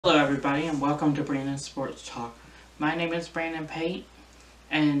Hello everybody and welcome to Brandon Sports Talk. My name is Brandon Pate,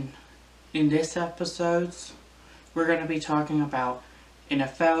 and in this episode we're going to be talking about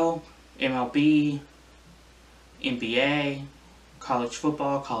NFL, MLB, NBA, college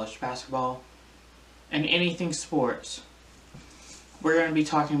football, college basketball, and anything sports. We're going to be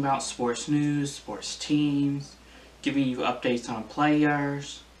talking about sports news, sports teams, giving you updates on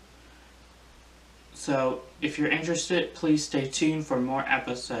players. So, if you're interested, please stay tuned for more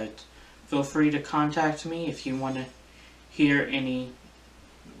episodes. Feel free to contact me if you want to hear any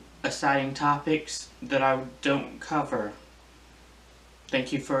exciting topics that I don't cover.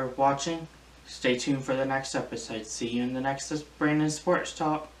 Thank you for watching. Stay tuned for the next episode. See you in the next Brandon Sports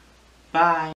Talk. Bye.